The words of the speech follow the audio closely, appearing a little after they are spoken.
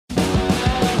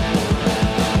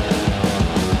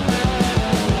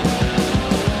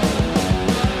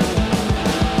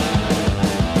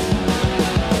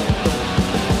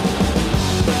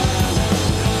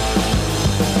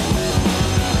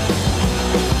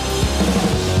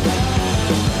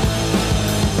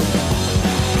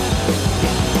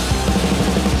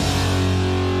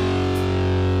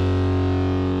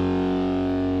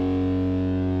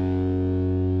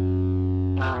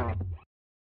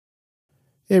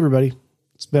Hey, everybody.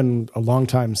 It's been a long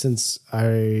time since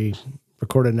I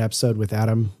recorded an episode with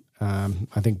Adam.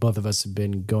 I think both of us have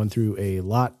been going through a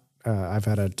lot. I've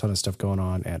had a ton of stuff going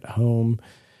on at home,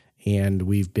 and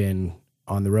we've been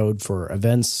on the road for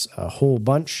events a whole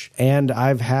bunch. And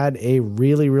I've had a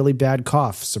really, really bad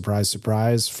cough, surprise,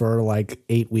 surprise, for like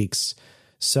 8 weeks.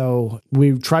 So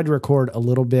we tried to record a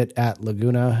little bit at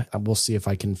Laguna. We'll see if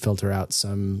I can filter out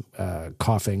some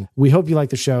coughing. We hope you like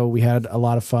the show. We had a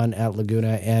lot of fun at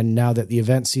Laguna. And now that the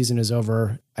event season is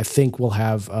over, I think we'll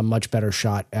have a much better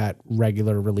shot at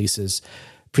regular releases.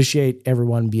 Appreciate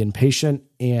everyone being patient,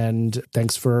 and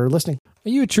thanks for listening. Are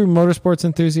you a true motorsports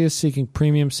enthusiast seeking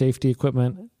premium safety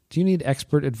equipment? Do you need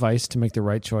expert advice to make the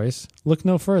right choice? Look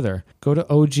no further. Go to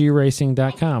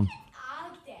ogracing.com.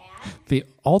 The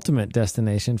ultimate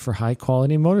destination for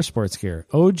high-quality motorsports gear.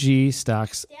 OG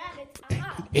stocks...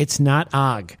 It's not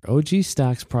OG. OG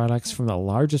stocks products from the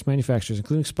largest manufacturers,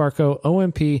 including Sparco,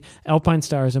 OMP, Alpine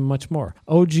Stars, and much more.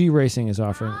 OG Racing is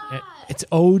offering... It's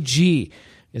OG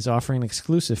is offering an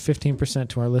exclusive 15%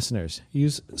 to our listeners.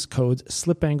 Use code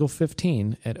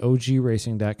SLIPANGLE15 at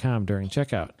ogracing.com during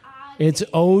checkout. It's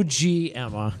OG,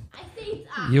 Emma.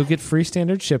 You'll get free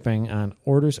standard shipping on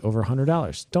orders over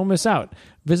 $100. Don't miss out.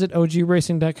 Visit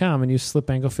ogracing.com and use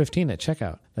SlipAngle15 at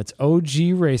checkout. That's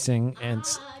OG Racing and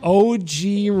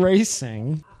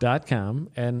ogracing.com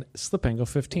and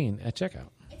SlipAngle15 at checkout.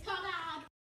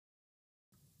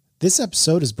 This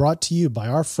episode is brought to you by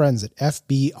our friends at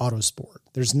FB Autosport.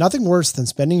 There's nothing worse than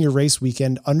spending your race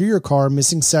weekend under your car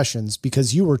missing sessions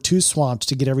because you were too swamped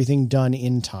to get everything done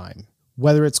in time.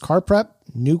 Whether it's car prep,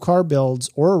 new car builds,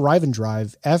 or arrive and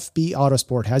drive, FB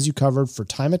Autosport has you covered for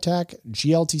time attack,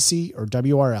 GLTC, or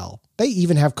WRL. They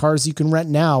even have cars you can rent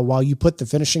now while you put the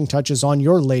finishing touches on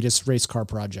your latest race car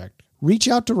project. Reach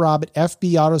out to Rob at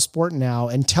FB Autosport now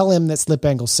and tell him that Slip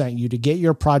Angle sent you to get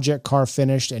your project car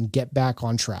finished and get back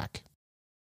on track.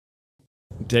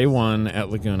 Day one at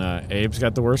Laguna, Abe's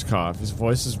got the worst cough. His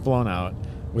voice is blown out.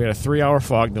 We had a 3-hour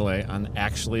fog delay on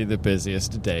actually the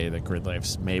busiest day that Grid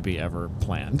Life's maybe ever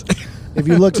planned. If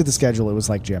you looked at the schedule, it was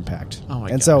like jam-packed. Oh, my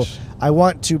And gosh. so I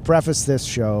want to preface this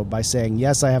show by saying,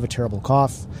 yes, I have a terrible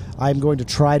cough. I'm going to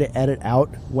try to edit out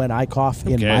when I cough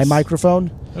in my microphone.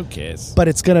 Who cares? But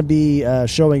it's going to be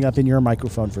showing up in your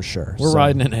microphone for sure. We're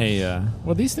riding in a...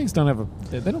 well, these things don't have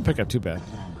they don't pick up too bad.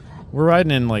 We're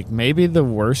riding in, like, maybe the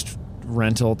worst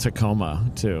rental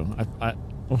Tacoma, too.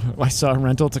 I saw a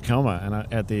rental Tacoma,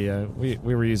 and at the we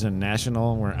were using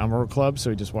National, we're Emerald Club, so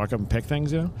we just walk up and pick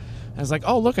things, And I was like,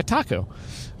 oh, look, a taco.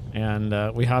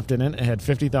 And we hopped in it. It had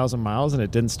 50,000 miles, and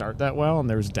it didn't start that well, and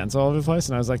there was dents all over the place.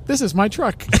 And I was like, this is my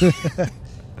truck.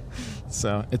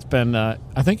 So it's been, I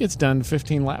think it's done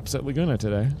 15 laps at Laguna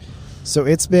today. So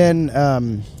it's been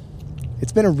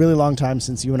a really long time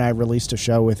since you and I released a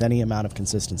show with any amount of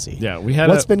consistency. Yeah,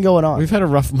 what's been going on? We've had a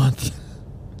rough month.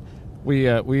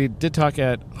 We did talk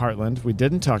at Heartland. We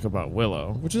didn't talk about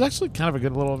Willow, which is actually kind of a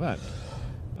good little event.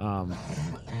 I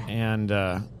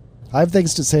have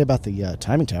things to say about the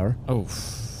timing tower. Oh,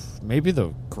 maybe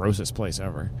the grossest place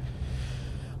ever.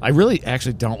 I really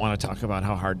actually don't want to talk about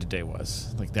how hard today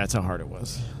was. Like, that's how hard it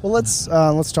was. Well, let's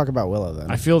talk about Willow then.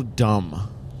 I feel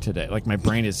dumb today. Like, my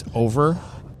brain is over.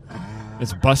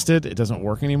 It's busted. It doesn't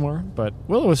work anymore. But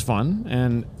Willow was fun,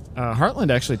 and Heartland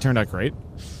actually turned out great.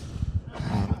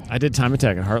 I did time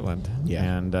attack at Heartland,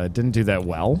 and didn't do that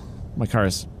well. My car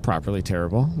is properly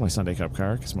terrible, my Sunday Cup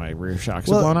car, because my rear shocks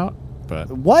are blown out.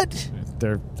 But what?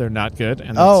 They're not good,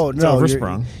 and it's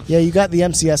oversprung. Yeah, you got the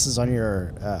MCSs on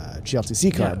your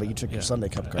GLTC car, but you took your Sunday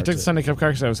Cup car. I took the Sunday Cup car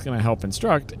because I was going to help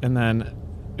instruct, and then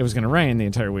it was going to rain the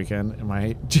entire weekend, and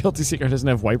my GLTC car doesn't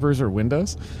have wipers or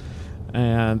windows.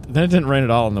 And then it didn't rain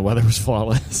at all, and the weather was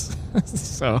flawless.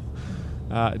 So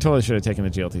I totally should have taken the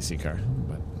GLTC car.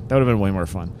 That would have been way more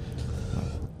fun.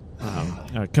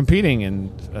 Competing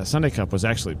in Sunday Cup was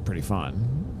actually pretty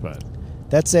fun, but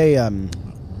that's a.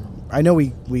 I know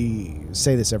we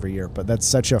say this every year, but that's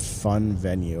such a fun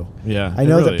venue. Yeah, I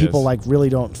know really that people is. really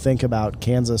don't think about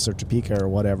Kansas or Topeka or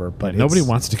whatever, but nobody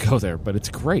wants to go there. But it's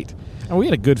great, and we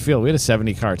had a good field. We had a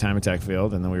 70-car time attack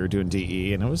field, and then we were doing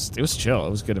DE, and it was chill. It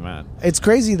was a good event. It's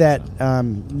crazy that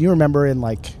you remember in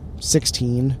like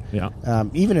 16,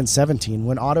 even in 17,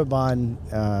 when Autobahn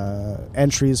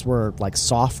entries were like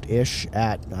soft-ish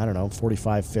at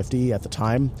 45, 50 at the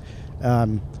time.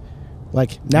 Now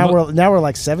we're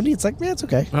like 70. It's like, yeah, it's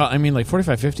okay. Well, I mean, like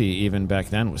 45, 50 even back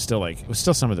then was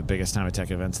still some of the biggest time attack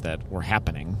events that were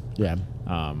happening. Yeah.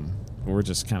 We're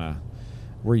just kind of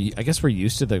I guess we're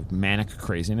used to the manic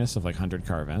craziness of like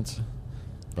 100-car events,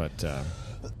 but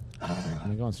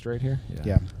Am I going straight here?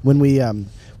 Yeah. When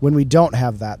we don't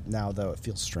have that now, though, it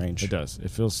feels strange. It does.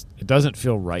 It doesn't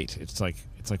feel right. It's like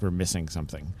we're missing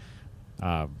something.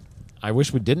 I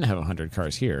wish we didn't have 100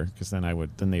 cars here, because then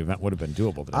the event would have been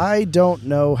doable today. I don't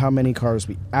know how many cars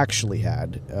we actually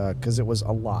had, because it was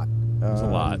a lot. It was a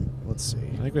lot. Let's see.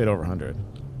 I think we had over 100.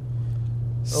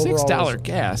 Overall $6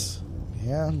 gas.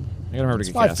 Yeah. I gotta remember to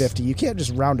It's get gas. $5.50. You can't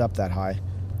just round up that high.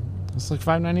 It's like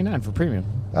 $5.99 for premium.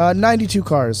 92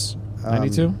 cars.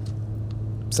 92.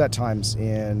 Set times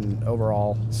in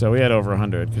overall. So we had over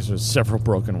 100 because there's several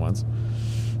broken ones.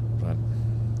 But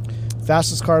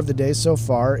Fastest car of the day so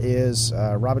far is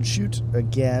Robin Shute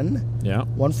again. yeah,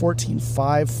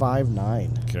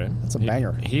 1:14.559. okay, That's a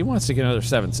banger. He wants to get another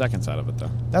 7 seconds out of it,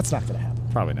 though. That's not going to happen.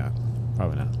 Probably not.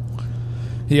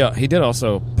 He did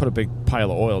also put a big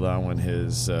pile of oil down when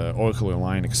his oil cooler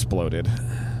line exploded.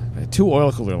 2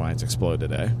 oil cooler lines exploded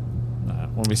today.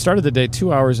 When we started the day,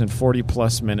 2 hours and 40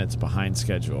 plus minutes behind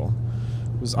schedule.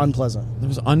 It was unpleasant. It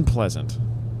was unpleasant.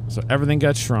 So everything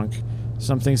got shrunk.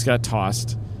 Some things got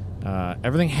tossed.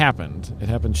 Everything happened. It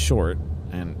happened short,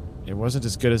 and it wasn't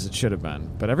as good as it should have been.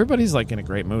 But everybody's like in a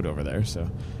great mood over there. So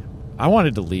I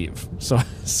wanted to leave. So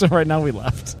right now we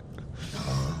left.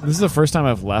 This is the first time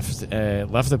I've left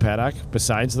the paddock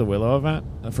besides the Willow event.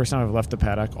 The first time I've left the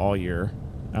paddock all year,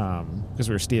 because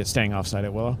we were staying offsite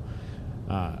at Willow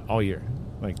all year.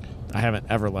 Like, I haven't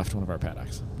ever left one of our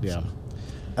paddocks. Yeah.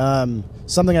 So.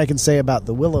 Something I can say about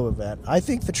the Willow event, I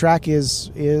think the track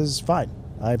is fine.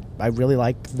 I really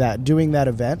like doing that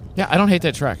event. Yeah, I don't hate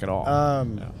that track at all.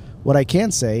 No. What I can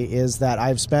say is that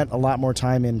I've spent a lot more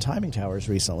time in timing towers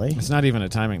recently. It's not even a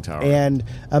timing tower. And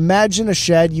imagine a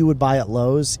shed you would buy at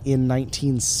Lowe's in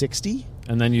 1960.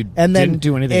 And then didn't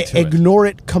do anything to ignore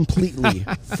it completely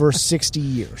for 60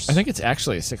 years. I think it's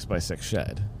actually a 6x6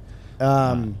 shed.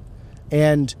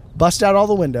 And bust out all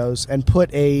the windows and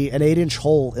put an 8-inch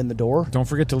hole in the door. Don't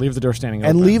forget to leave the door standing open.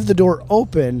 And leave the door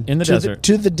open in the desert.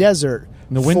 To the desert.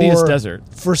 In the windiest desert.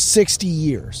 For 60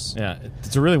 years. Yeah,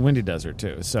 it's a really windy desert,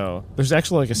 too. So there's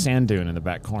actually like a sand dune in the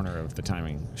back corner of the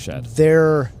timing shed.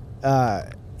 It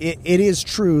is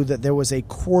true that there was a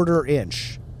 1/4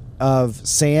 inch of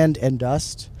sand and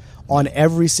dust on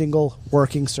every single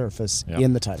working surface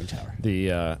in the timing tower.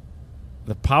 The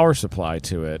power supply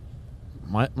to it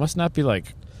must not be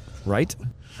like right.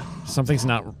 Something's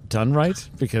not done right,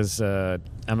 because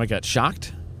Emma got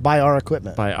shocked by our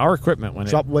equipment. when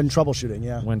troubleshooting.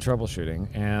 Yeah, when troubleshooting,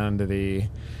 and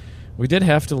we did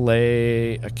have to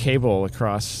lay a cable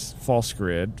across false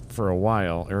grid for a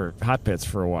while, or hot pits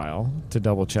for a while, to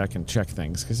double check and check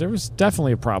things, because there was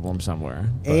definitely a problem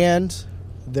somewhere. And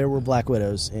there were black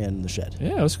widows in the shed.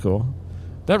 Yeah, it was cool.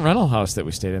 That rental house that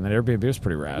we stayed in, that Airbnb, was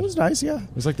pretty rad. It was nice, yeah.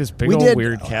 It was like this big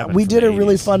weird cabin. We did a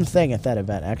really 80s. fun thing at that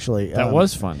event, actually. That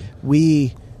was fun.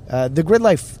 The Grid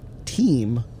Life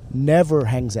team never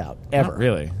hangs out, ever. Not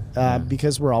really.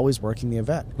 Because we're always working the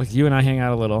event. Like, you and I hang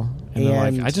out a little, and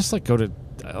then, like, I just like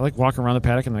walk around the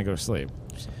paddock and then I go to sleep.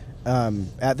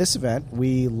 At this event,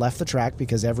 we left the track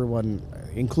because everyone,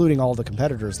 including all the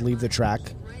competitors, leave the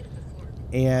track.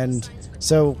 And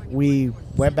so we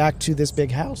went back to this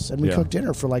big house, and we cooked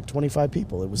dinner for like 25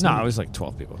 people. It was it was like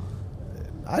 12 people.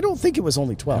 I don't think it was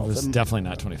only 12. It was definitely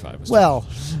not 25. It was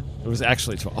 12. It was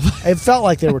actually 12. It felt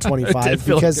like there were 25 It did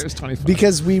feel like there was 25.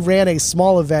 Because we ran a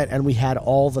small event and we had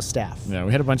all the staff. Yeah,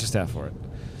 we had a bunch of staff for it.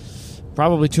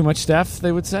 Probably too much staff,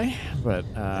 they would say, but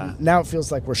now it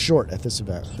feels like we're short at this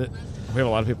event. We have a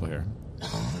lot of people here.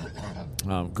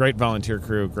 Great volunteer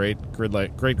crew, great Grid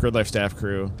Life staff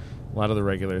crew. A lot of the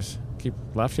regulars. Keep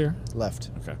left here?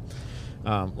 Left. Okay.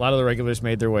 A lot of the regulars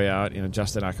made their way out.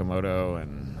 Justin Akamoto,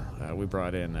 and we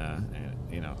brought in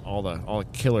all the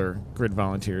killer grid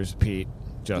volunteers. Pete,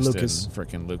 Justin,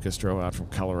 freaking Lucas drove out from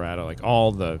Colorado. Like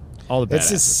all the It's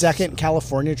his second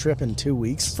California trip in 2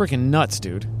 weeks. It's freaking nuts,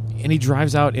 dude. And he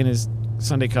drives out in his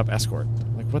Sunday Cup Escort.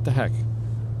 Like, what the heck?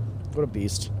 What a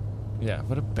beast. Yeah,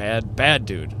 what a bad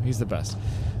dude. He's the best.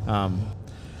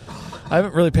 I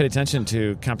haven't really paid attention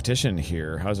to competition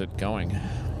here. How's it going?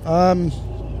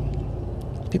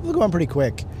 People are going pretty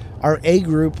quick. Our A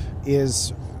group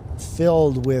is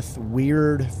filled with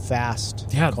weird, fast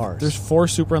cars. There's 4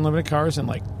 Super Unlimited cars and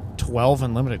like 12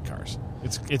 Unlimited cars.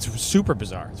 It's super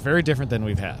bizarre. It's very different than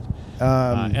we've had.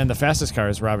 And the fastest car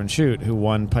is Robin Shute, who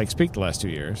won Pikes Peak the last 2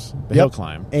 years, the hill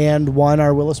climb. And won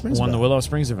our Willow Springs event. The Willow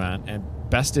Springs event and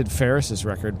bested Ferris's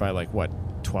record by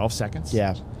 12 seconds?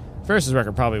 Yeah. Ferris's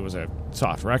record probably was a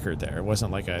soft record there. It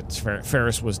wasn't like a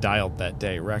Ferris was dialed that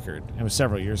day record. It was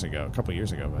several years ago, a couple of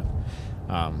years ago.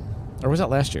 But or was that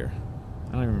last year?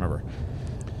 I don't even remember.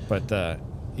 But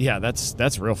Yeah,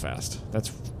 that's real fast. That's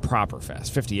proper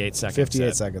fast. 58 seconds.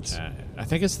 58 seconds. I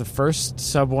think it's the first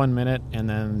sub 1 minute, and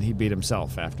then he beat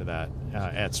himself after that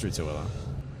at Streets of Willow.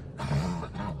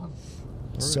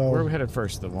 Where are we headed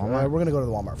first? The Walmart? We're going to go to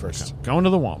the Walmart first. Okay. Going to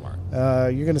the Walmart.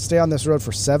 You're going to stay on this road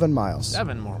for 7 miles.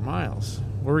 7 more miles.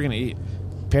 Where are we going to eat?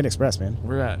 Panda Express, man.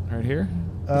 We're at right here?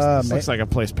 This looks like a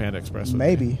place Panda Express would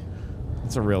maybe. Be.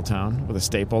 It's a real town with a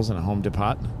Staples and a Home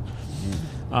Depot.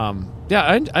 Yeah,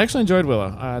 I actually enjoyed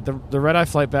Willow. The red-eye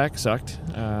flight back sucked.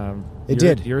 It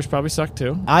did. Yours probably sucked,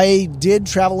 too. I did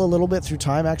travel a little bit through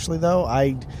time, actually, though.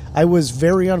 I was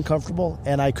very uncomfortable,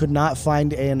 and I could not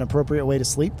find an appropriate way to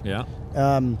sleep. Yeah.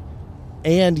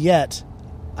 And yet,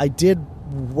 I did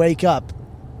wake up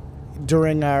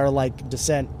during our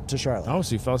descent to Charlotte. Oh,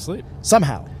 so you fell asleep?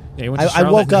 Somehow. Yeah, you went to Charlotte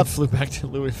I woke up, flew back to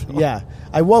Louisville. Yeah.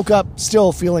 I woke up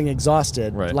still feeling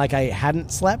exhausted, right. like I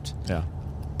hadn't slept. Yeah.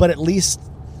 But at least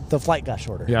the flight got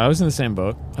shorter. Yeah, I was in the same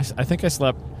boat. I think I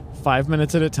slept 5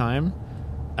 minutes at a time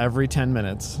every 10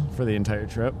 minutes for the entire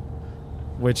trip,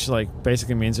 which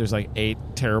basically means there's 8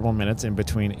 terrible minutes in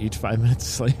between each 5 minutes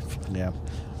of sleep. Yeah.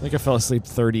 I think I fell asleep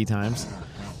 30 times.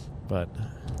 But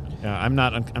yeah, I'm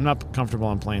not comfortable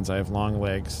on planes. I have long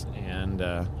legs, and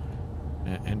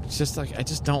it's just I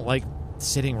just don't like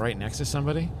sitting right next to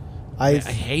somebody. I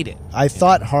hate it. I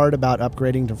thought hard about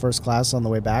upgrading to first class on the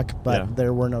way back, but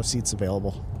there were no seats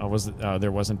available.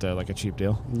 There wasn't a cheap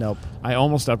deal? Nope. I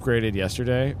almost upgraded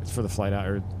yesterday for the flight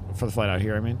out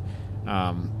here. I mean,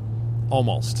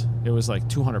 almost. It was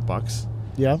 $200.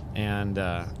 Yeah. And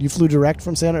you flew direct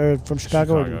from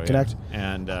Chicago or Connect?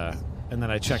 Yeah. And then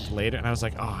I checked later, and I was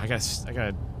like, oh, I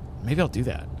got maybe I'll do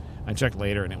that. I checked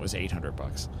later, and it was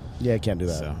 $800. Yeah, I can't do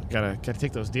that. So gotta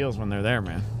take those deals when they're there,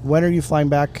 man. When are you flying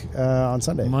back on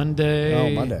Sunday? Monday.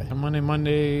 Oh, Monday.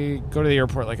 Monday. Go to the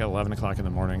airport at 11 o'clock in the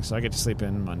morning, so I get to sleep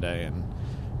in Monday and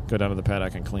go down to the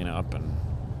paddock and clean up, and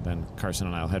then Carson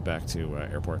and I will head back to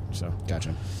airport. So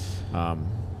gotcha.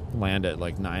 Land at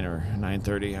 9 or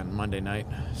 9:30 on Monday night.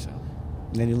 So.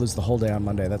 And then you lose the whole day on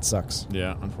Monday. That sucks.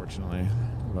 Yeah, unfortunately.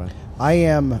 But I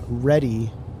am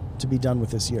ready to be done with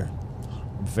this year.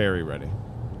 Very ready.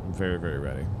 I'm very, very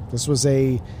ready. This was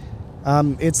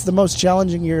it's the most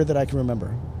challenging year that I can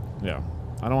remember. Yeah.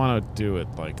 I don't want to do it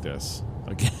like this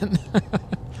again.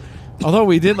 Although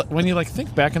we did, when you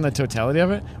think back on the totality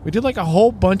of it, we did a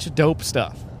whole bunch of dope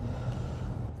stuff.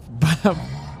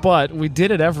 But we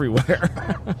did it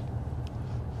everywhere.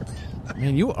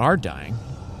 Man, you are dying.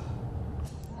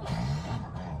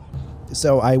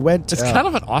 So I went... It's kind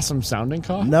of an awesome sounding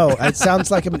cough. No, it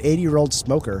sounds like I'm an 80-year-old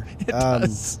smoker. It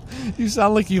does. You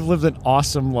sound like you've lived an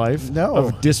awesome life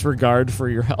of disregard for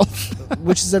your health.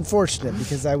 Which is unfortunate,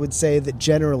 because I would say that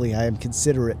generally I am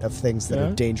considerate of things that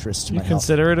are dangerous to my health. You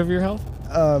considerate of your health?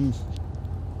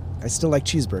 I still like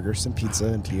cheeseburgers and pizza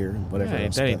and beer and whatever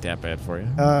else. That ain't that bad for you.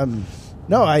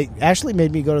 No, I actually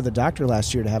made me go to the doctor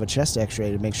last year to have a chest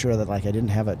x-ray to make sure that I didn't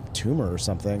have a tumor or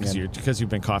something. Because you've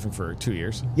been coughing for 2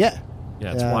 years? Yeah.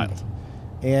 Yeah, it's wild.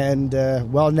 And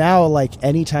now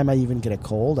anytime I even get a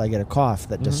cold, I get a cough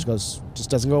that just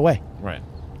doesn't go away. Right.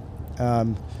 Are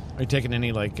you taking any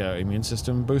immune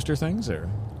system booster things, or?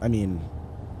 I mean,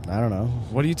 I don't know.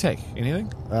 What do you take? Anything?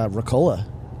 Ricola.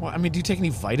 Well, I mean, do you take any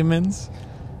vitamins?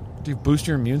 Do you boost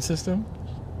your immune system?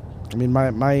 I mean,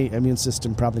 my immune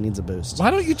system probably needs a boost. Why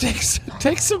don't you take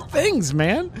some things,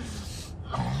 man?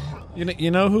 You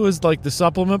know who is the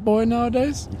supplement boy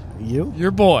nowadays? You?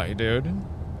 Your boy, dude.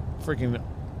 Freaking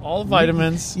all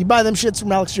vitamins. You buy them shits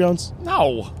from Alex Jones?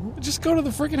 No. Just go to the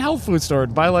freaking health food store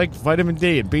and buy vitamin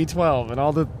D and B12 and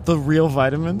all the real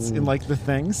vitamins in the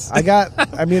things.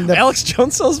 Alex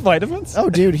Jones sells vitamins? Oh,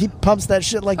 dude, he pumps that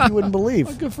shit like you wouldn't believe.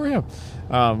 Oh, good for him.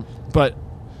 But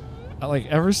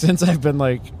ever since I've been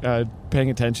paying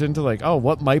attention to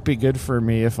what might be good for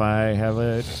me if I have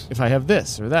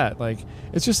this or that,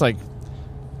 it's just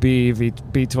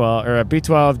B12 or a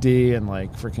B12 D and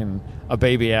freaking a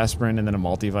baby aspirin and then a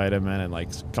multivitamin and a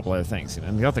couple other things,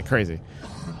 and nothing crazy.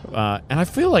 And I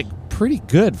feel pretty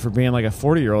good for being a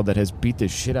 40-year-old that has beat the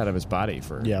shit out of his body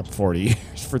for 40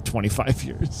 years, for 25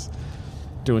 years.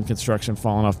 Doing construction,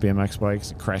 falling off BMX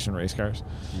bikes, and crashing race cars,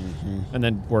 and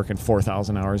then working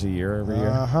 4,000 hours a year every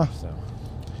year. So.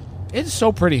 It's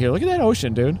so pretty here. Look at that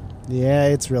ocean, dude. Yeah,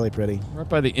 it's really pretty. Right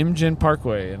by the Imjin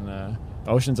Parkway, and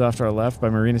ocean's off to our left by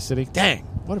Marina City. Dang,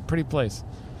 what a pretty place.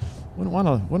 Wouldn't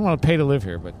want to pay to live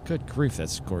here, but good grief,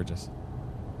 that's gorgeous.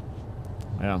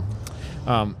 Yeah.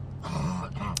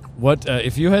 What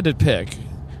if you had to pick?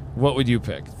 What would you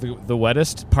pick? The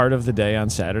wettest part of the day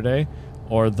on Saturday,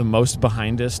 or the most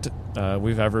behindest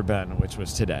we've ever been, which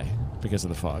was today? because of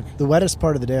the fog. The wettest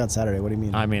part of the day on Saturday. What do you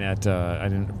mean? I mean, I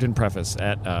didn't preface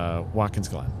at Watkins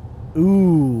Glen.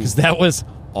 Ooh, because that was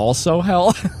also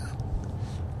hell.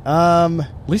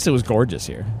 At least it was gorgeous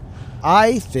here.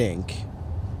 I think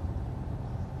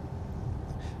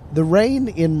the rain,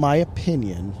 in my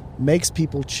opinion, makes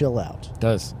people chill out. It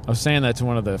does. I was saying that to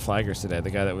one of the flaggers today, the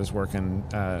guy that was working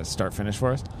start-finish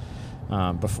for us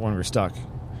before when we were stuck.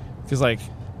 Because, like,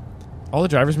 all the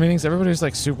drivers' meetings, everybody was,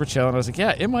 like, super chill. And I was like,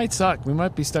 yeah, it might suck. We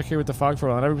might be stuck here with the fog for a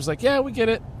while. And everybody was like, yeah, we get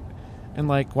it. And,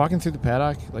 like, walking through the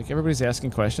paddock, like, everybody's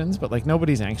asking questions, but, like,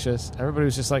 nobody's anxious. Everybody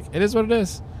was just like, it is what it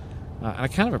is. And I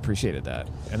kind of appreciated that.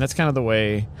 And that's kind of the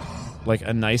way, like,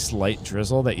 a nice light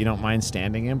drizzle that you don't mind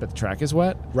standing in, but the track is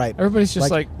wet. Right. Everybody's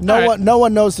just like no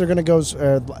one knows they're going to go.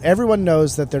 Everyone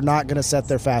knows that they're not going to set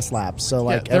their fast laps. So,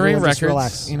 like, there ain't everyone just records.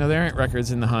 relax. You know, there ain't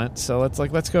records in the hunt. So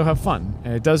let's go have fun.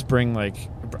 And it does bring, like,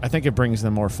 I think it brings the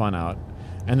more fun out.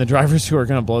 And the drivers who are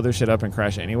going to blow their shit up and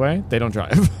crash anyway, they don't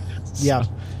drive. So, yeah.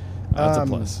 That's a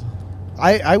plus.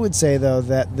 I would say, though,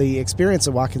 that the experience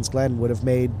at Watkins Glen would have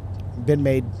been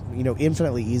made,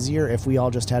 infinitely easier if we all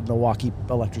just had Milwaukee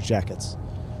electric jackets.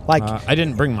 Like, I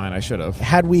didn't bring mine. I should have.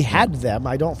 Had we had them,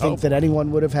 I don't think that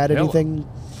anyone would have had anything.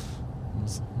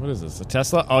 What is this? A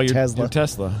Tesla? Oh, your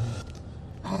Tesla.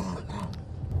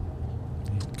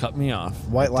 Cut me off.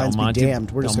 White lines be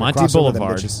damned. We're just Del going to Monte cross over them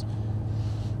Boulevard.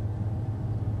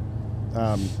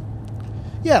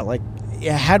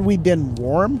 bitches. Had we been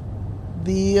warm,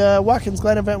 the Watkins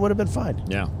Glen event would have been fine.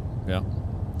 Yeah.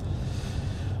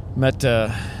 Met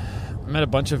a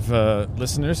bunch of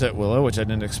listeners at Willow, which I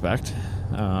didn't expect.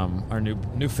 Our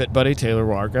new fit buddy Taylor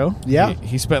Wargo. Yeah,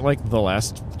 he spent like the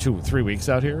last 2-3 weeks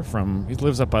out here. He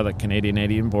lives up by the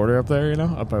Canadian border up there,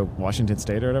 up by Washington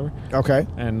State or whatever. Okay.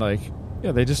 And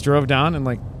they just drove down and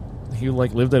he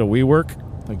lived at a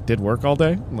WeWork, did work all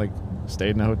day, and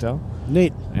stayed in a hotel.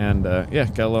 Neat. And got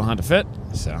a little Honda Fit.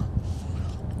 So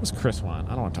what's Chris want?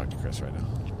 I don't want to talk to Chris right now.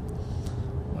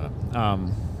 But,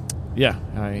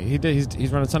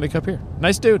 he's running Sunday Cup here.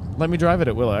 Nice dude. Let me drive it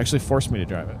at Willow. Actually forced me to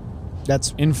drive it.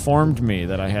 That's informed me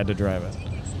that I had to drive it.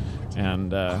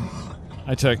 And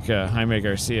I took Jaime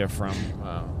Garcia from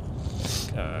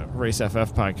Race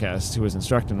FF podcast, who was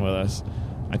instructing with us.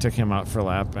 I took him out for a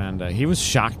lap, and he was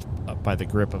shocked by the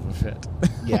grip of a Fit.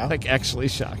 Yeah. Actually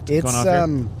shocked. It's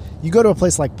you go to a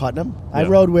place like Putnam. Yeah. I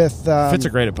rode with Fits are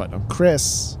great at Putnam.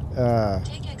 Chris.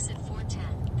 Take exit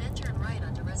 410, then turn right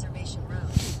onto Reservation Road.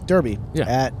 Derby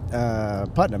at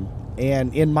Putnam,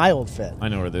 and in my old Fit. I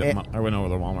know where I went over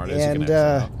the Walmart is. And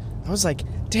I was like,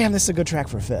 damn, this is a good track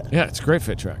for a Fit. Yeah, it's a great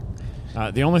Fit track.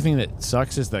 The only thing that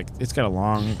sucks is that it's got a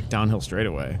long downhill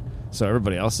straightaway, so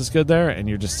everybody else is good there, and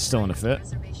you're just still in a Fit.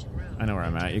 I know where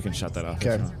I'm at. You can shut that off.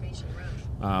 Okay.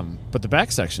 But the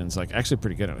back section's actually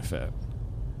pretty good in a Fit.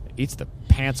 It eats the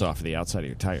pants off of the outside of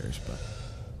your tires, but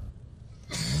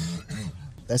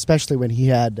especially when he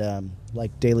had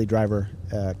daily driver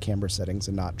camber settings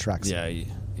and not track. Yeah,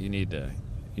 you need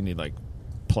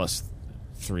plus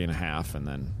 3.5, and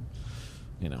then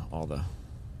all the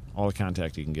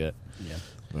contact you can get. Yeah.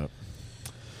 But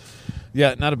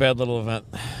yeah, not a bad little event.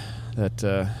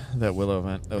 That Willow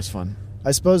event, that was fun.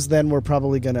 I suppose then we're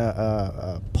probably going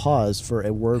to pause for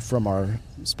a word from our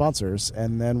sponsors,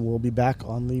 and then we'll be back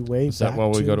on the way. Is that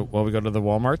while we go to the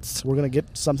Walmarts? We're going to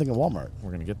get something at Walmart. We're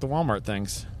going to get the Walmart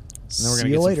things. And then we're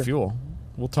going to get some fuel.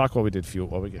 We'll talk while we get fuel,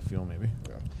 maybe.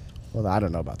 Well, I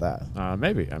don't know about that.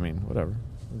 Maybe. I mean, whatever.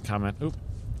 Comment. Oop.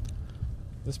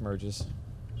 This merges.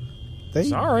 They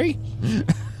Sorry.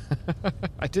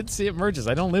 I did see it merges.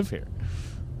 I don't live here.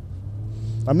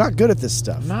 I'm not good at this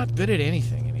stuff. I'm not good at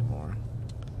anything anymore.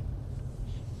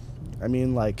 I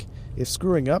mean, like, if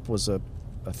screwing up was a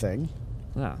thing.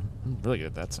 Yeah, I'm really good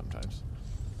at that sometimes.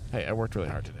 Hey, I worked really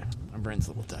hard today. My brain's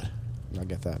a little dead. I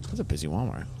get that. It was a busy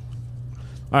Walmart.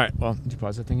 All right, well, did you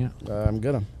pause that thing yet? I'm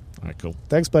gonna. All right, cool.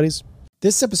 Thanks, buddies.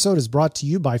 This episode is brought to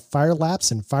you by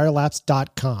Firelapse and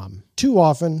Firelapse.com. Too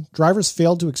often, drivers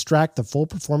fail to extract the full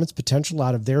performance potential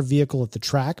out of their vehicle at the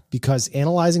track because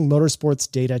analyzing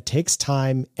motorsports data takes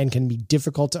time and can be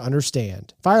difficult to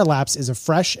understand. Firelapse is a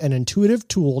fresh and intuitive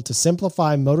tool to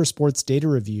simplify motorsports data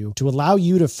review to allow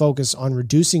you to focus on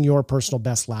reducing your personal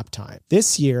best lap time.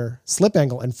 This year,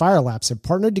 SlipAngle and Firelapse have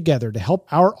partnered together to help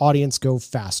our audience go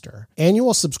faster.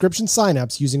 Annual subscription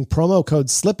signups using promo code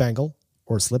SlipAngle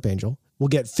or SlipAngel will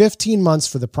get 15 months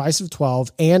for the price of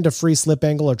 12 and a free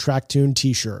SlipAngle or TrackTune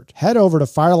t-shirt. Head over to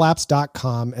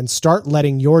firelapse.com and start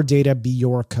letting your data be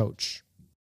your coach.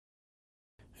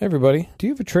 Hey everybody, do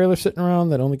you have a trailer sitting around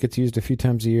that only gets used a few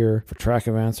times a year for track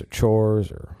events or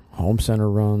chores or home center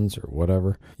runs or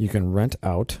whatever? You can rent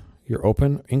out your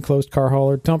open, enclosed car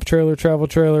hauler, dump trailer, travel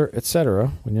trailer,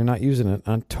 etc. when you're not using it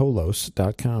on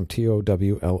Tolos.com, TOWLOS.com.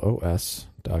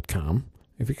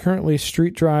 If you currently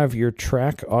street drive your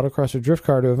track, autocross, or drift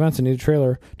car to events and need a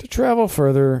trailer to travel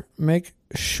further, make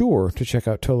sure to check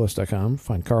out Tolos.com.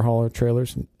 Find car hauler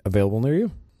trailers available near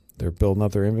you. They're building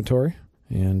up their inventory,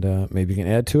 and maybe you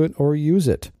can add to it or use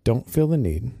it. Don't feel the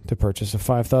need to purchase a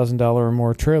 $5,000 or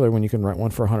more trailer when you can rent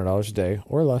one for $100 a day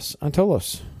or less on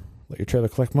Tolos. Let your trailer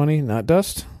collect money, not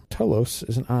dust. Tolos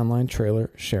is an online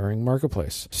trailer sharing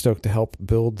marketplace. Stoked to help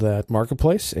build that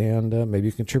marketplace, and maybe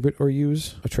you contribute or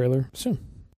use a trailer soon.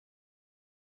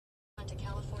 To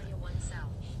California 1 South.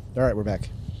 All right, we're back.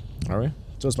 Are we?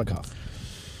 So's my cough.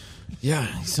 Yeah,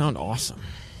 you sound awesome.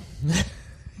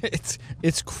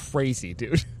 It's crazy,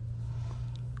 dude.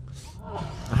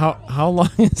 How long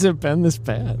has it been this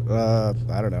bad?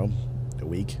 I don't know. A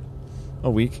week.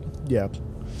 A week? Yeah.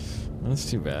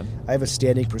 That's too bad. I have a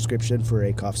standing prescription for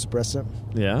a cough suppressant.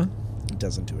 Yeah? It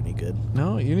doesn't do any good.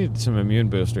 No, you need some immune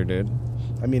booster, dude.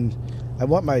 I mean, I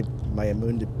want my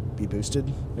immune to be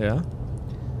boosted. Yeah?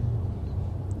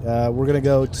 We're going to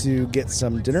go to get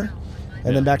some dinner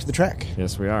and then back to the track.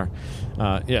 Yes, we are.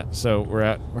 So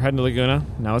we're heading to Laguna.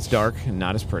 Now it's dark and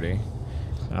not as pretty.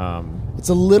 It's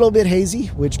a little bit hazy,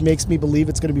 which makes me believe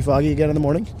it's going to be foggy again in the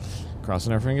morning.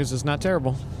 Crossing our fingers is not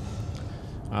terrible.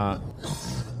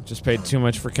 Just paid too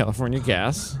much for California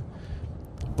gas.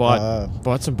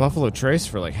 Bought some Buffalo Trace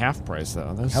for like half price,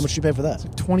 though. How much did you pay for that?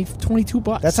 Like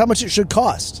 $22. That's how much it should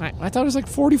cost. I thought it was like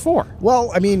 44.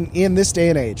 Well, I mean, in this day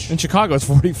and age. In Chicago, it's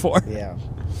 44. Yeah.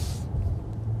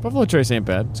 Buffalo Trace ain't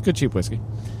bad. It's good, cheap whiskey.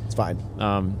 It's fine.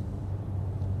 I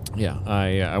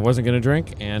wasn't going to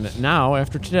drink, and now,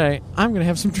 after today, I'm going to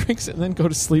have some drinks and then go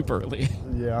to sleep early.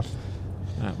 Yeah.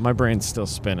 My brain's still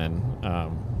spinning. I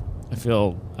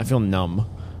feel numb,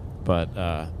 but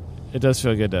it does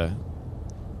feel good to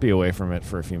be away from it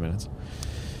for a few minutes.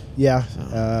 Yeah.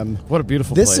 What a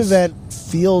beautiful this place. This event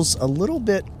feels a little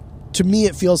bit, to me,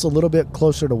 it feels a little bit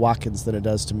closer to Watkins than it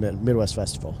does to Midwest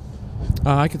Festival.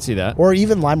 I could see that. Or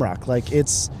even Lime Rock. Like,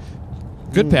 it's...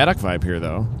 Good paddock vibe here,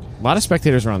 though. A lot of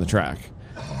spectators are on the track.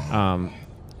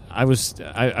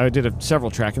 I did several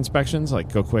track inspections,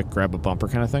 like go quick, grab a bumper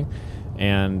kind of thing,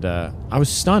 and I was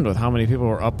stunned with how many people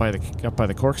were up by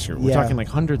the corkscrew. We're talking like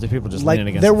hundreds of people just leaning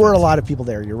against. There the were fence. a lot of people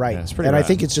there. You're right, yeah, it's pretty and rad. I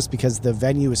think it's just because the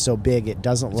venue is so big, it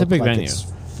doesn't look a big like venue. it's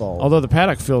full. Although the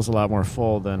paddock feels a lot more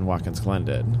full than Watkins Glen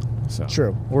did. So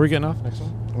true. Where are we getting off next one?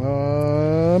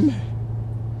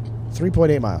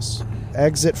 3.8 miles.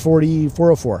 Exit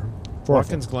 404.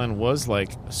 Watkins Glen was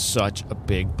like such a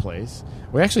big place.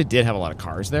 We actually did have a lot of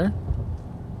cars there.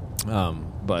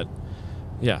 But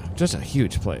yeah, just a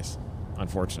huge place,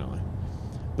 unfortunately.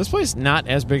 This place, not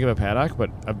as big of a paddock, but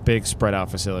a big spread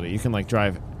out facility. You can like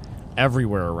drive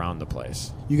everywhere around the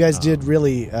place. You guys did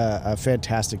really a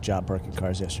fantastic job parking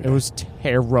cars yesterday. It was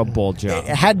terrible job.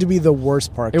 It had to be the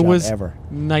worst park job ever.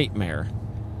 Nightmare.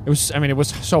 It was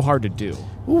so hard to do.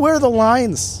 Where are the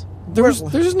lines? There's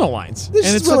just no lines.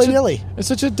 This is willy-nilly. It's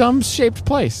such a dumb-shaped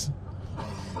place.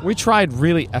 We tried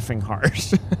really effing hard.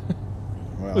 It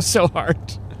was so hard.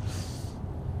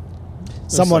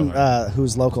 Someone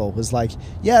who's local was like,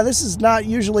 yeah, this is not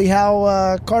usually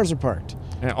how cars are parked.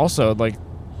 And also, like,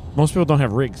 most people don't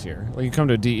have rigs here. Like, you come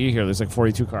to a DE here, there's like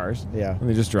 42 cars. Yeah. And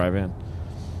they just drive in.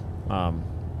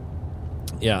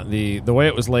 Yeah, the way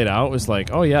it was laid out was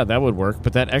like, oh, yeah, that would work,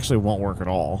 but that actually won't work at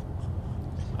all.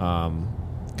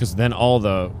 Because then all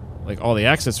the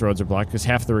access roads are blocked because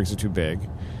half the rigs are too big.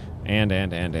 And. I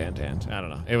don't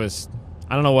know.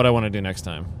 I don't know what I want to do next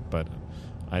time, but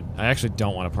I actually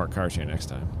don't want to park cars here next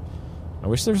time. I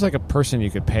wish there was like a person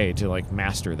you could pay to like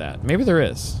master that. Maybe there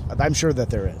is. I'm sure that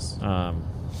there is.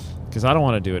 Because I don't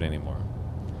want to do it anymore.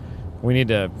 We need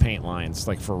to paint lines,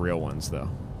 like for real ones, though.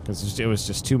 Because it was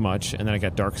just too much, and then it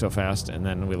got dark so fast, and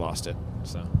then we lost it.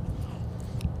 So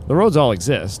the roads all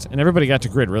exist, and everybody got to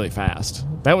grid really fast.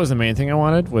 That was the main thing I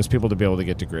wanted, was people to be able to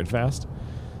get to grid fast.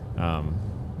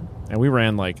 And we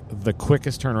ran like the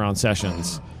quickest turnaround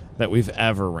sessions that we've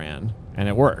ever ran, and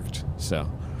it worked. So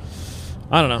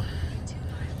I don't know.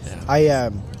 Yeah.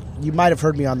 You might have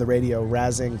heard me on the radio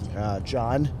razzing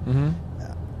John. Mm-hmm.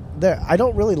 I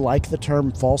don't really like the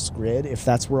term false grid if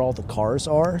that's where all the cars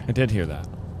are. I did hear that.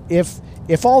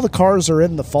 If all the cars are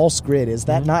in the false grid, is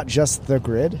that not just the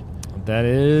grid? That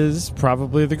is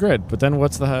probably the grid. But then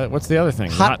what's the other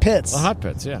thing? Hot pits. The hot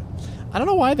pits, yeah. I don't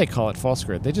know why they call it false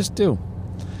grid. They just do.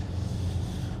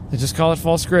 They just call it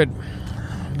false grid.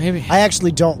 Maybe. I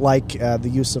actually don't like the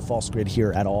use of false grid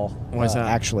here at all. Why is that?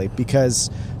 Actually, because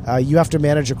you have to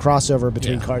manage a crossover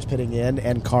between cars pitting in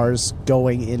and cars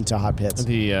going into hot pits.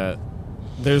 The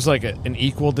there's like an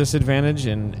equal disadvantage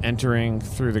in entering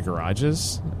through the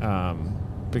garages,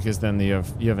 because then you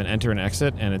have an enter and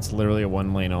exit, and it's literally a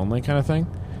 1 lane only kind of thing.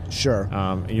 Sure.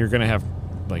 You're going to have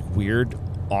like weird,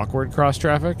 awkward cross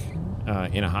traffic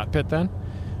in a hot pit. Then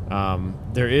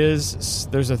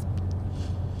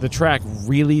the track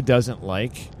really doesn't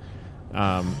like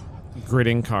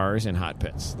gridding cars in hot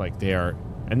pits. Like they are,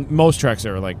 and most tracks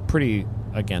are like pretty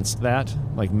against that.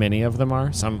 Like many of them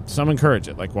are. Some encourage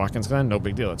it. Like Watkins Glen, no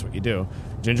big deal. That's what you do.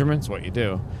 Gingerman's what you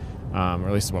do, or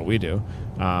at least what we do.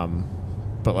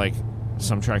 But like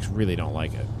some tracks really don't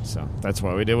like it. So that's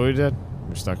why we did what we did.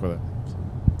 We're stuck with it.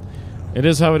 It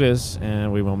is how it is,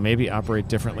 and we will maybe operate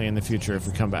differently in the future if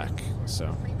we come back. So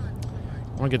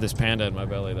I want to get this Panda in my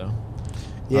belly, though.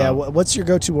 Yeah, what's your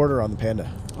go-to order on the Panda?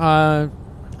 I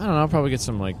don't know. I'll probably get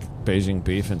some like Beijing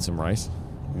beef and some rice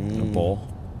in a bowl.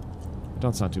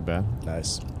 Don't sound too bad.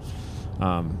 Nice.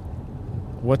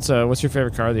 What's your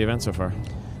favorite car of the event so far?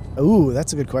 Ooh,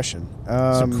 that's a good question.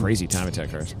 Some crazy time attack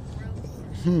cars.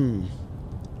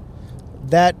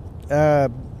 That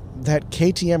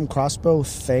KTM crossbow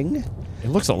thing. It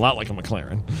looks a lot like a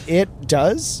McLaren. It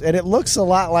does, and it looks a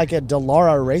lot like a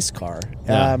Dallara race car.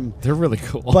 Yeah, they're really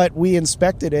cool. But we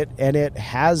inspected it, and it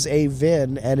has a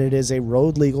VIN, and it is a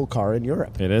road legal car in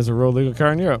Europe. It is a road legal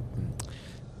car in Europe,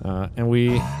 and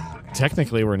we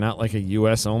technically we're not like a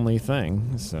U.S. only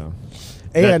thing. So,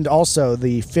 and also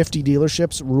the 50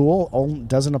 dealerships rule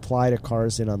doesn't apply to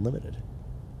cars in Unlimited.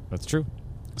 That's true.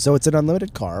 So it's an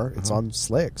unlimited car. It's on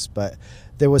slicks, but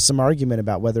there was some argument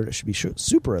about whether it should be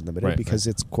super unlimited because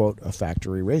it's, quote, a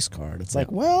factory race car. And it's like,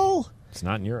 well... It's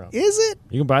not in Europe. Is it?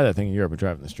 You can buy that thing in Europe and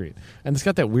drive it in the street. And it's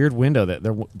got that weird window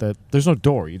that there's no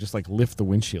door. You just, like, lift the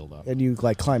windshield up. And you,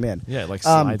 like, climb in. Yeah, it, like,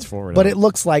 slides forward. But it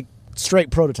looks like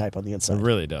straight prototype on the inside. It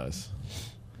really does.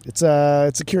 It's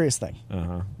a curious thing.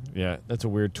 Uh-huh. Yeah, that's a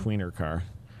weird tweener car.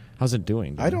 How's it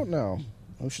doing? I don't know.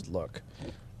 I should look.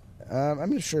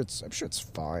 I'm sure it's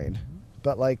fine,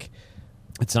 but like,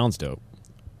 it sounds dope.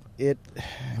 I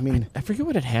forget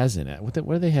what it has in it. What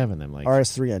do they have in them? Like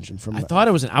RS3 engine from. I thought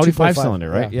it was an Audi 5-cylinder,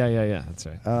 right? Yeah. That's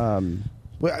right. Well,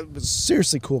 it was a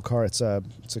seriously cool car. It's a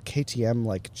KTM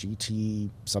like GT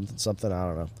something. I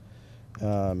don't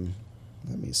know.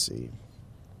 Let me see.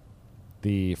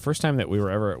 The first time that we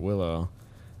were ever at Willow,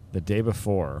 the day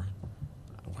before,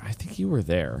 I think you were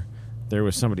there. There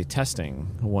was somebody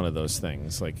testing one of those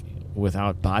things, like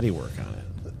without bodywork on it.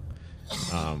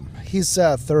 He's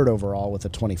third overall with a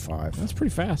 25. That's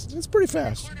pretty fast. It's pretty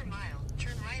fast. Quarter mile,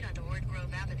 turn right onto Ord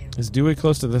Grove Avenue. Is Dewey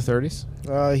close to the 30s?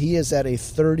 He is at a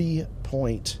 30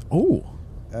 point. Oh.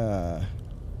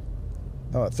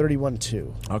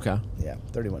 31.2. Okay. Yeah,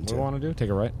 31.2. What do you want to do? Take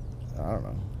a right? I don't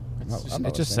know.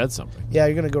 It just said something. Yeah,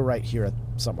 you're going to go right here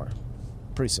somewhere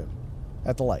pretty soon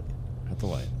at the light. At the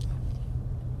light.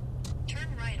 Turn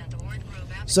right onto Ord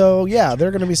Grove Avenue. So, yeah, there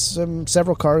are going to be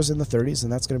several cars in the 30s,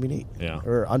 and that's going to be neat. Yeah.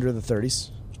 Or under the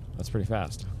 30s. That's pretty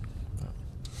fast.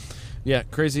 Yeah,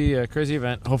 crazy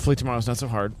event. Hopefully tomorrow's not so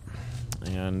hard.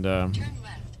 And Turn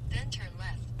left, then turn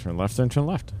left. turn left, then turn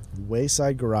left.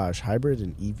 Wayside Garage, hybrid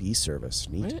and EV service.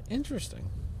 Neat. Interesting.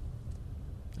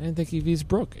 I didn't think EVs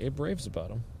broke. Abe raves about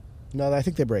them. No, I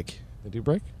think they break. They do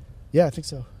break? Yeah, I think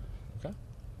so. Okay.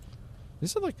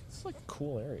 This is like a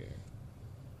cool area.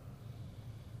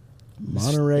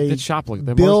 Monterey. That shop look.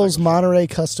 Bill's Monterey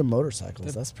Custom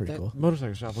Motorcycles. That's pretty cool.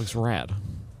 Motorcycle shop looks rad.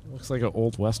 Looks like an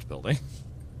Old West building.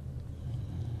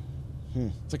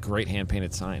 It's a great hand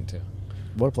painted sign too.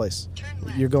 What a place. Turn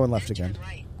left, You're going left then again. Turn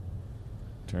right.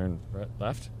 Turn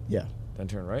left, Yeah. then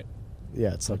turn right.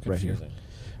 Yeah, it's like right here. Confusing.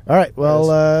 All right.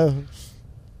 Well,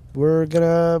 we're going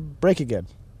to break again.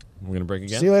 We're gonna break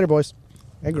again. See you later, boys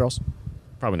and girls.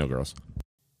 Probably no girls.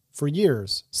 For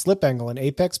years, Slip Angle and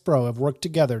Apex Pro have worked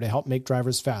together to help make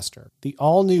drivers faster. The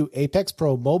all-new Apex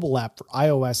Pro mobile app for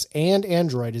iOS and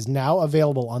Android is now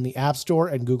available on the App Store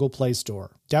and Google Play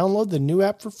Store. Download the new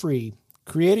app for free,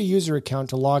 create a user account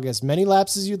to log as many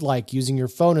laps as you'd like using your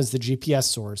phone as the GPS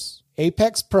source.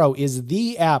 Apex Pro is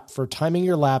the app for timing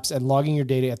your laps and logging your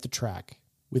data at the track.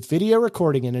 With video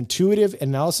recording and intuitive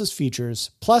analysis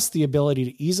features, plus the ability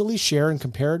to easily share and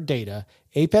compare data,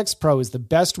 Apex Pro is the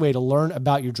best way to learn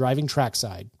about your driving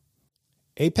trackside.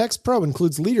 Apex Pro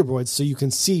includes leaderboards so you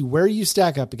can see where you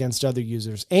stack up against other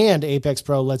users, and Apex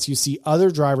Pro lets you see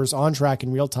other drivers on track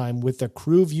in real time with the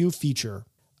Crew View feature.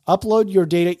 Upload your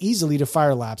data easily to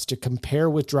Firelapse to compare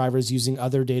with drivers using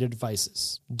other data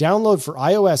devices. Download for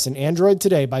iOS and Android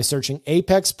today by searching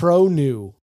Apex Pro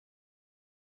New.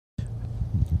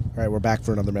 All right, we're back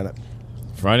for another minute.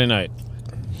 Friday night.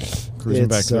 Cruising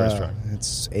back to the restaurant.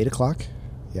 It's 8 o'clock.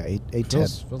 Yeah, 8:10.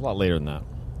 Feels a lot later than that.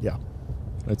 Yeah.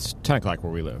 It's 10 o'clock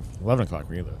where we live. 11 o'clock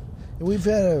where you live. We've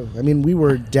we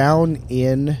were down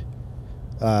in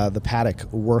the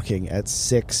paddock working at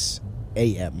 6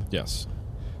 a.m. Yes.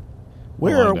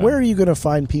 Where are you going to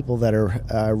find people that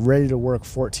are ready to work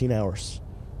 14 hours?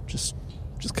 Just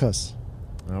cause.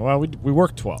 Well, we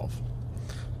worked 12.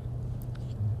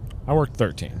 I worked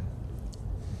 13.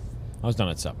 I was done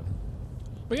at 7.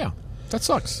 But yeah, that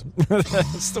sucks.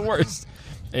 That's the worst.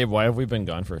 Abe, why have we been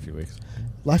gone for a few weeks?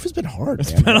 Life has been hard,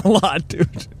 It's man. been a lot,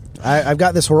 dude. I've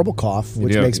got this horrible cough,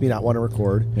 which do. makes me not want to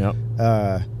record. Yep.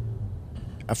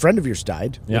 A friend of yours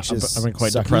died, Yeah, which is I've been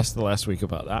quite sucky. depressed the last week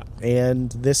about that.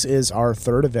 And this is our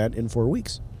third event in 4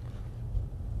 weeks.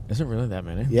 Isn't really that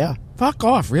many? Yeah. Fuck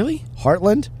off, really?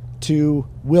 Heartland to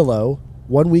Willow,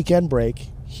 1 weekend break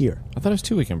here. I thought it was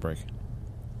 2 weekend break.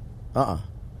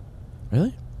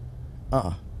 Really?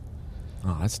 Oh,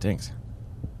 that stinks.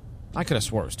 I could have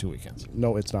swore it was 2 weekends.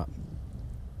 No, it's not.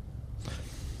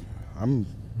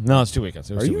 No, it's 2 weekends.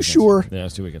 It was Are 2 you weekends. sure? Yeah,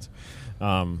 it's 2 weekends.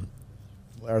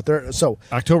 Our third, so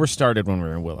October started when we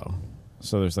were in Willow.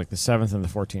 So there's like the 7th and the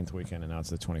 14th weekend, and now it's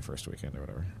the 21st weekend or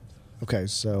whatever. okay,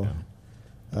 so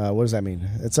what does that mean?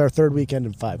 It's our third weekend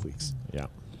in 5 weeks. Yeah.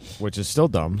 Which is still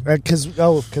dumb.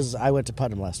 Because I went to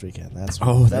Putnam last weekend. That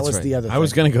was right. the other thing. I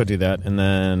was going to go do that, and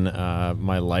then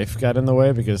my life got in the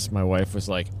way because my wife was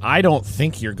like, I don't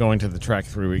think you're going to the track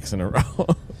 3 weeks in a row.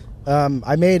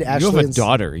 I made Ashley. You have a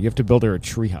daughter. You have to build her a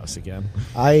treehouse again.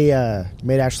 I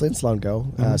made Ashley and Sloan go.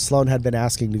 Sloan had been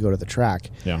asking to go to the track.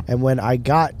 Yeah. And when I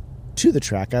got to the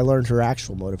track, I learned her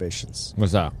actual motivations.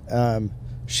 What's that?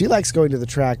 She likes going to the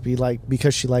track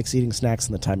because she likes eating snacks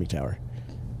in the timing tower.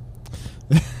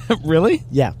 Really?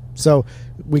 Yeah. So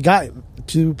we got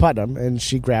to Putnam, and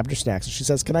she grabbed her snacks, and she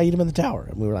says, "Can I eat them in the tower?"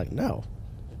 And we were like, "No.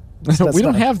 We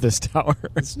don't have this tower.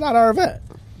 It's not our event."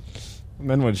 And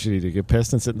then what did she do? Get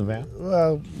pissed and sit in the van?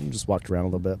 Well, we just walked around a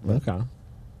little bit. But. Okay.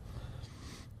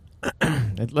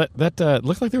 That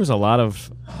looked like there was a lot of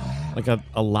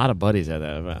buddies at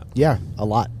that event. Yeah, a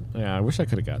lot. Yeah, I wish I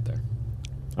could have got there.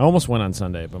 I almost went on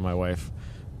Sunday, but my wife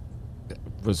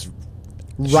was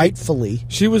Rightfully.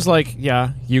 She was like,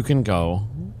 "Yeah, you can go,"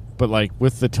 but like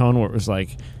with the tone where it was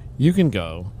like, "You can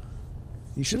go.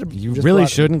 You should have. You really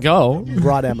shouldn't go."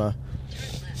 Brought Emma.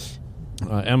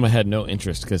 Emma had no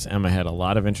interest because Emma had a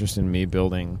lot of interest in me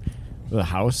building the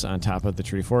house on top of the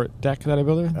tree fort deck that I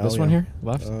built her. This one here,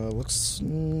 left. Looks It's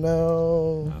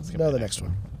gonna be the next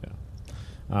one.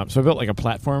 Yeah. So I built like a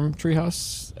platform tree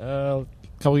house a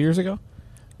couple years ago,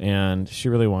 and she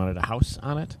really wanted a house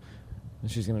on it. And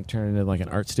she's going to turn it into like an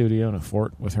art studio and a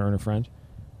fort with her and her friend.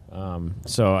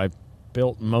 So I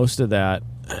built most of that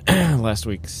last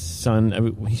week.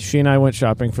 She and I went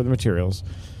shopping for the materials.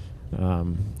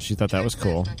 She thought that was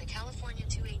cool.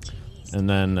 And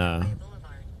then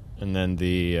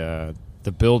the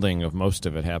building of most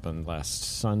of it happened last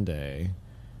Sunday.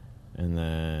 And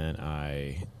then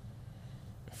I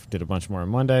did a bunch more on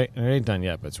Monday. And it ain't done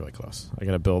yet, but it's really close. I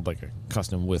got to build like a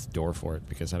custom width door for it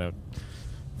because I don't...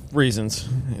 reasons.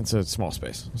 It's a small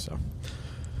space, so...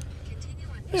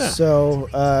 Yeah. So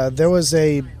there was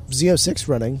a Z06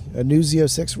 running, a new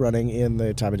Z06 running in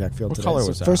the Tommy Duck field today. What color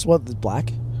was that? First one,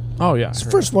 black. Oh, yeah. It's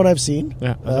the first one I've seen.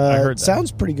 Yeah, I heard that.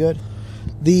 Sounds pretty good.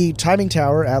 The timing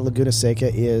tower at Laguna Seca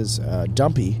is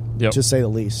dumpy, to say the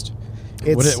least.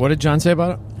 What did John say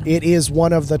about it? It is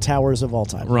one of the towers of all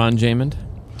time. Ron Jamond?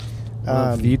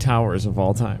 One of the towers of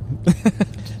all time.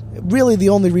 Really, the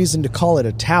only reason to call it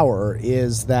a tower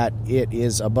is that it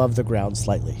is above the ground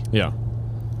slightly. Yeah.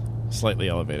 Slightly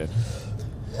elevated.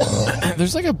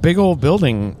 There's like a big old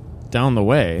building down the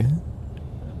way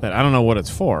that I don't know what it's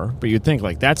for, but you'd think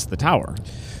like that's the tower.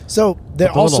 So there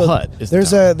But the little hut is the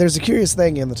tower. there's a curious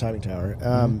thing in the timing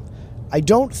tower. I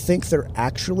don't think they're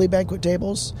actually banquet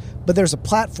tables, but there's a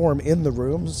platform in the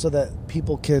room so that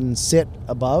people can sit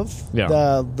above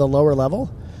the lower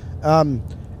level.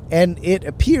 And it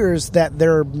appears that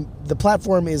the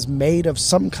platform is made of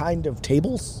some kind of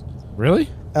tables. Really?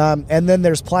 And then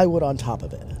there's plywood on top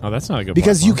of it. Oh, that's not a good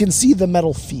Because you platform. can see the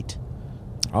metal feet.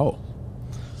 Oh.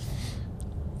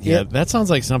 Yeah, that sounds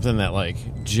like something that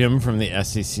like Jim from the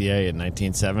SCCA in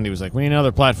 1970 was like, we need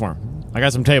another platform. I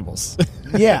got some tables.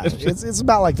 Yeah, it's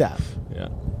about like that. Yeah.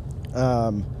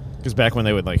 Because back when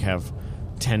they would like have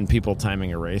 10 people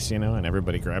timing a race, and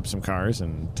everybody grabs some cars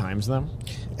and times them.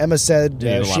 Emma said You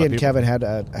need a lot she of and people. Kevin had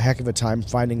a heck of a time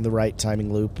finding the right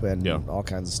timing loop and all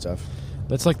kinds of stuff.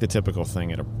 That's like the typical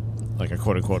thing at a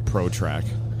quote-unquote pro track.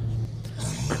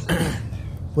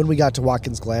 When we got to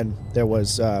Watkins Glen, there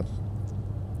was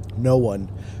no one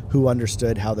who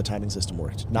understood how the timing system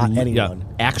worked. Not anyone.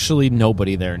 Yeah, actually,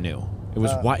 nobody there knew. It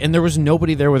was and there was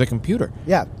nobody there with a computer.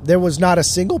 Yeah, there was not a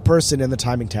single person in the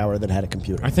timing tower that had a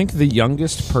computer. I think the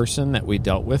youngest person that we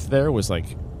dealt with there was like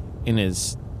in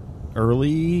his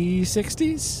early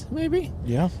 60s, maybe.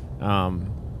 Yeah.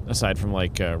 Aside from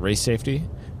like race safety,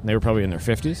 and they were probably in their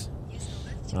 50s.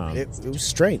 It was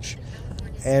strange.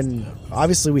 And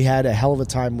obviously we had a hell of a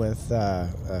time with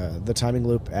the timing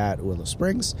loop at Willow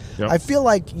Springs. Yep. I feel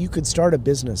like you could start a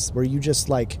business where you just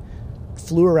like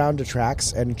flew around to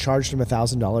tracks and charged them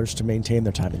 $1,000 to maintain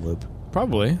their timing loop.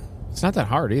 Probably. It's not that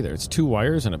hard either. It's 2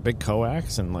 wires and a big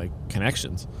coax and like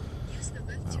connections.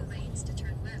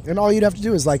 And all you'd have to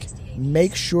do is like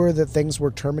make sure that things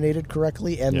were terminated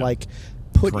correctly and like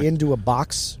put into a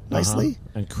box nicely.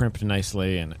 And crimped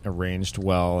nicely and arranged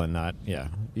well and not,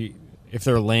 if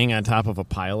they're laying on top of a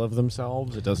pile of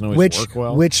themselves, it doesn't always work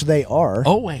well. Which they are.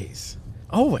 Always.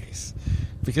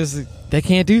 Because they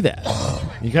can't do that.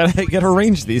 You gotta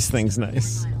arrange these things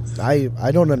nice.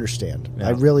 I don't understand. Yeah.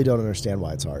 I really don't understand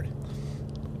why it's hard.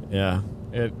 Yeah.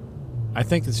 I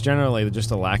think it's generally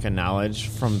just a lack of knowledge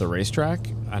from the racetrack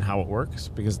on how it works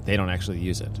because they don't actually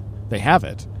use it. They have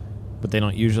it, but they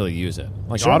don't usually use it.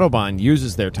 Like Sure. Autobahn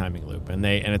uses their timing loop, and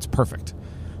it's perfect.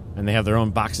 And they have their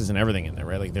own boxes and everything in there,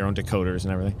 right? Like their own decoders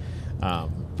and everything.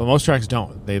 But most tracks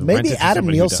don't. They rent Maybe it to Adam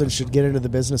somebody who Nielsen does. should get into the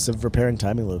business of repairing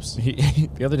timing loops.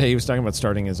 The other day he was talking about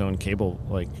starting his own cable,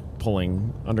 like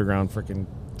pulling underground freaking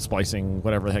splicing,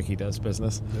 whatever the heck he does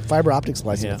business. Fiber optic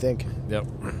splicing, Yeah. I think. Yep.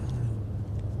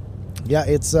 Yeah,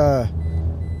 it's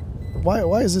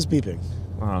why is this beeping?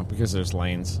 Because there's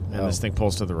lanes, and this thing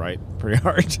pulls to the right pretty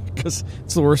hard because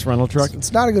it's the worst rental truck.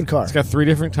 It's not a good car. It's got 3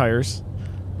 different tires,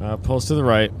 pulls to the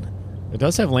right. It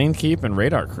does have lane keep and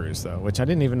radar cruise, though, which I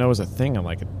didn't even know was a thing on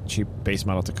like a cheap base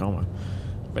model Tacoma.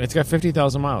 But it's got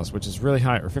 50,000 miles, which is really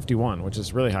high, or 51, which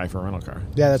is really high for a rental car.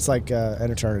 Yeah, that's like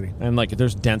an eternity. And like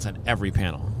there's dents on every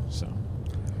panel, so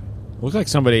looks like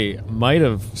somebody might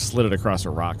have slid it across a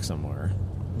rock somewhere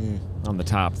on the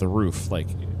top, the roof, like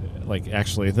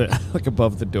actually like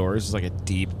above the doors is like a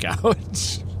deep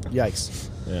gouge. Yikes.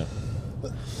 Yeah.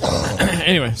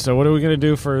 Anyway, so what are we going to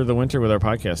do for the winter with our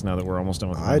podcast now that we're almost done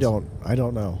with I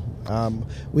don't know.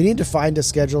 We need to find a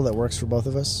schedule that works for both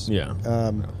of us. Yeah.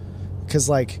 Because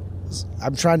like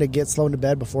I'm trying to get Sloan to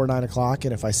bed before 9 o'clock,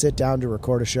 and if I sit down to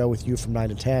record a show with you from 9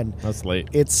 to 10, That's late.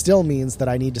 it still means that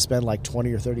I need to spend like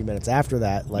 20 or 30 minutes after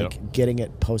that, like getting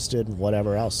it posted and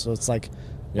whatever else. So it's like,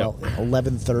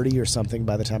 11:30 or something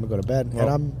by the time I go to bed,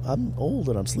 and I'm old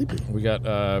and I'm sleepy. We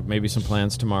got maybe some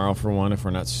plans tomorrow for one if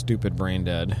we're not stupid brain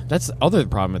dead. That's the other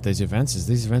problem at these events is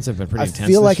these events have been pretty intense. I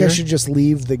feel this like year. I should just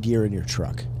leave the gear in your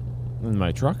truck. In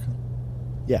my truck?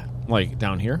 Yeah. Like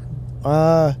down here?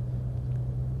 What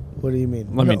do you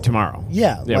mean? I mean tomorrow.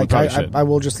 Yeah, we like probably should. I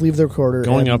will just leave the recorder.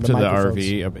 Going and up to the microphones.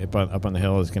 RV up on the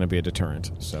hill is going to be a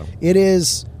deterrent. So It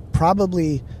is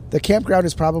probably the campground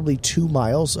is probably 2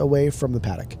 miles away from the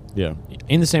paddock. yeah,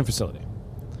 in the same facility.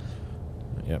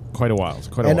 Yeah, quite a while. It's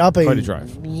quite and a up quite a a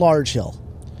drive. large hill.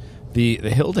 The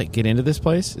hill to get into this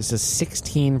place is a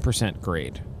 16%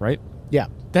 grade, right? Yeah,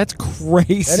 That's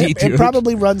crazy, and dude. it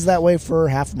probably runs that way for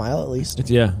half a mile at least.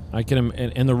 Yeah, I can.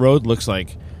 And the road looks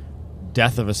like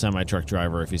death of a semi-truck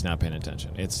driver if he's not paying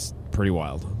attention. It's pretty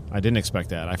wild. I didn't expect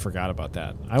that. I forgot about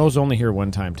that. I was only here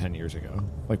one time 10 years ago,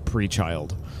 like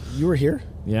pre-child. You were here?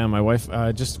 Yeah, my wife. We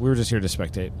were just here to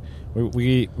spectate.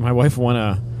 My wife won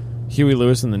a Huey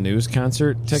Lewis and the News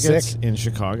concert tickets Sick. in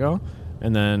Chicago,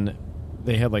 and then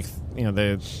they had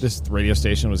this radio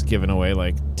station was giving away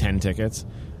like 10 tickets,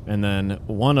 and then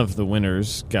one of the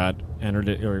winners got entered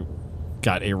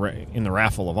in the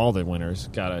raffle of all the winners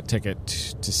got a ticket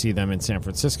to see them in San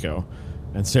Francisco,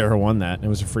 and Sarah won that, and it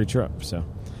was a free trip. So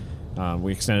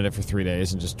we extended it for 3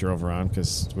 days and just drove around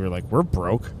because we were like, we're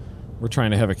broke. We're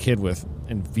trying to have a kid with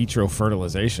in vitro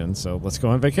fertilization, so let's go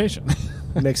on vacation.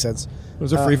 Makes sense. It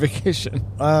was a free vacation.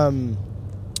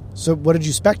 So what did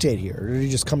you spectate here? Or did you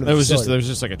just come to the facility? There was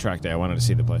just like a track day. I wanted to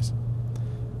see the place.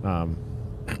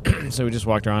 So we just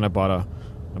walked around. I bought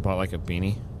like a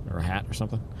beanie or a hat or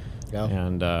something. Yeah.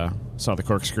 And saw the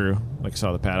corkscrew, like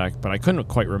saw the paddock, but I couldn't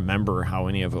quite remember how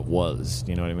any of it was.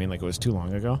 You know what I mean? Like it was too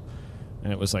long ago,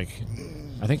 and it was like,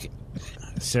 I think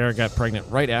Sarah got pregnant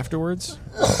right afterwards,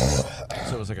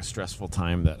 so it was like a stressful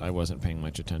time that I wasn't paying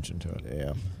much attention to it.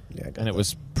 Yeah. And it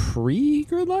was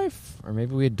pre-Grid Life, or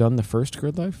maybe we had done the first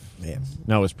Grid Life. Man,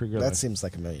 No, it was pre-Grid Life. that seems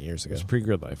like a million years ago. It was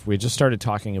pre-Grid Life. We had just started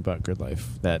talking about Grid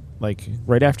Life that like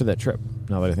right after that trip.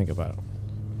 Now that I think about it.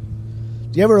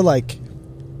 Do you ever like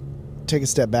take a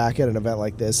step back at an event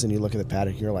like this and you look at the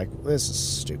paddock and you're like, this is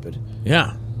stupid?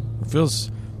 Yeah. It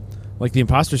feels like the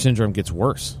imposter syndrome gets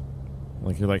worse.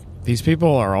 Like you're like, these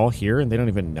people are all here and they don't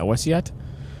even know us yet.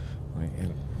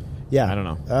 Yeah. I don't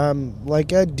know.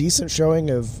 Like a decent showing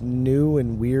of new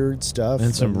and weird stuff.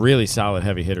 And some really solid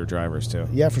heavy hitter drivers, too.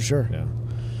 Yeah, for sure. Yeah.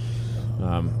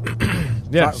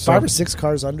 Five or six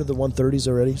cars under the 130s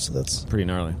already, so that's pretty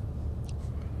gnarly.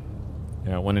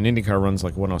 Yeah, when an Indy car runs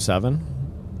like 107,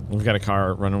 we've got a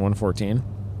car running 114.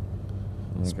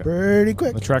 It's pretty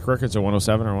quick. The track record's a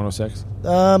 107 or 106?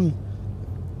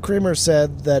 Kramer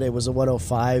said that it was a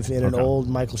 105 in an old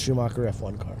Michael Schumacher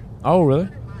F1 car. Oh, really?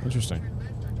 Interesting.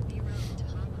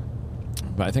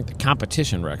 But I think the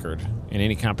competition record in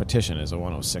any competition is a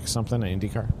 106 something, an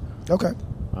IndyCar. Okay.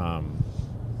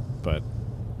 But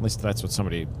at least that's what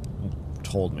somebody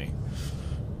told me.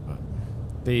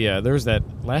 There was that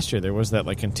last year. There was that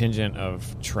like contingent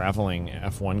of traveling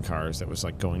F1 cars that was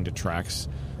like going to tracks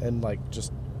and like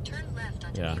just Turn left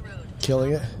onto B Road.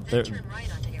 Killing it. Then turn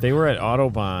right onto your They were at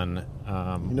Autobahn.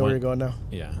 You know where you're going now?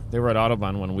 Yeah, they were at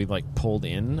Autobahn when we like pulled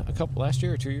in a couple last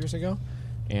year or 2 years ago,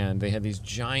 and they had these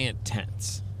giant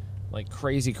tents, like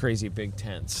crazy big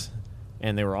tents,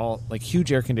 and they were all like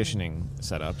huge air conditioning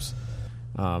setups.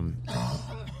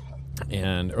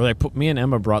 Me and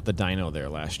Emma brought the dyno there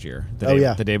last year.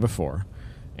 The day before,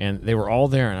 and they were all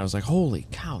there, and I was like, "Holy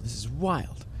cow, this is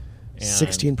wild!"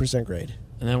 16% grade.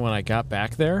 And then when I got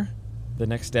back there the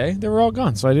next day, they were all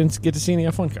gone, so I didn't get to see any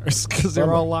F1 cars because they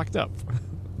were all locked up.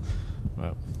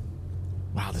 Well,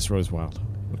 wow, this road is wild.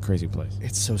 What a crazy place.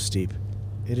 It's so steep.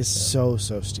 It is so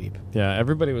steep. Yeah,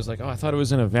 everybody was like, "Oh, I thought it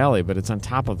was in a valley, but it's on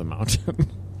top of the mountain."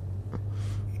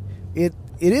 It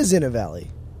is in a valley.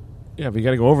 Yeah, but you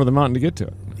got to go over the mountain to get to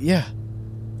it. Yeah.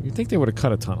 You'd think they would have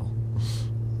cut a tunnel.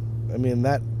 I mean,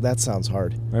 that sounds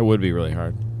hard. That would be really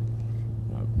hard.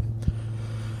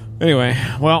 Anyway,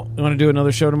 well, you want to do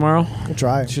another show tomorrow? We'll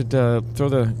try. Should throw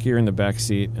the gear in the back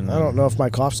seat. And I don't know if my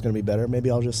cough's going to be better.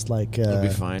 Maybe I'll just it'll be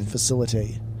fine.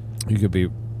 Facilitate. You could be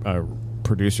a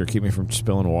producer, keep me from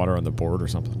spilling water on the board or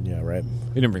something. Yeah, right.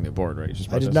 You didn't bring the board, right? You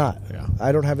just I did not. Yeah.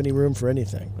 I don't have any room for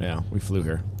anything. Yeah, we flew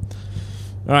here.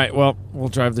 All right, well, we'll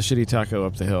drive the shitty taco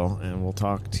up the hill, and we'll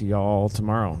talk to y'all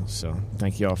tomorrow. So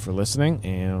thank you all for listening,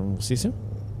 and we'll see you soon.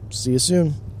 See you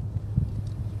soon.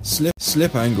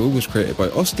 Slip Angle was created by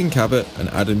Austin Cabot and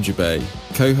Adam Jabay,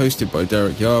 co-hosted by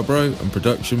Derek Yarbrough, and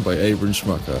production by Abram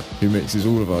Schmucker, who mixes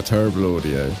all of our terrible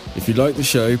audio. If you like the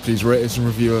show, please rate us and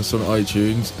review us on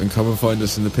iTunes, and come and find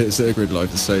us in the pits at a grid life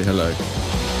to say hello.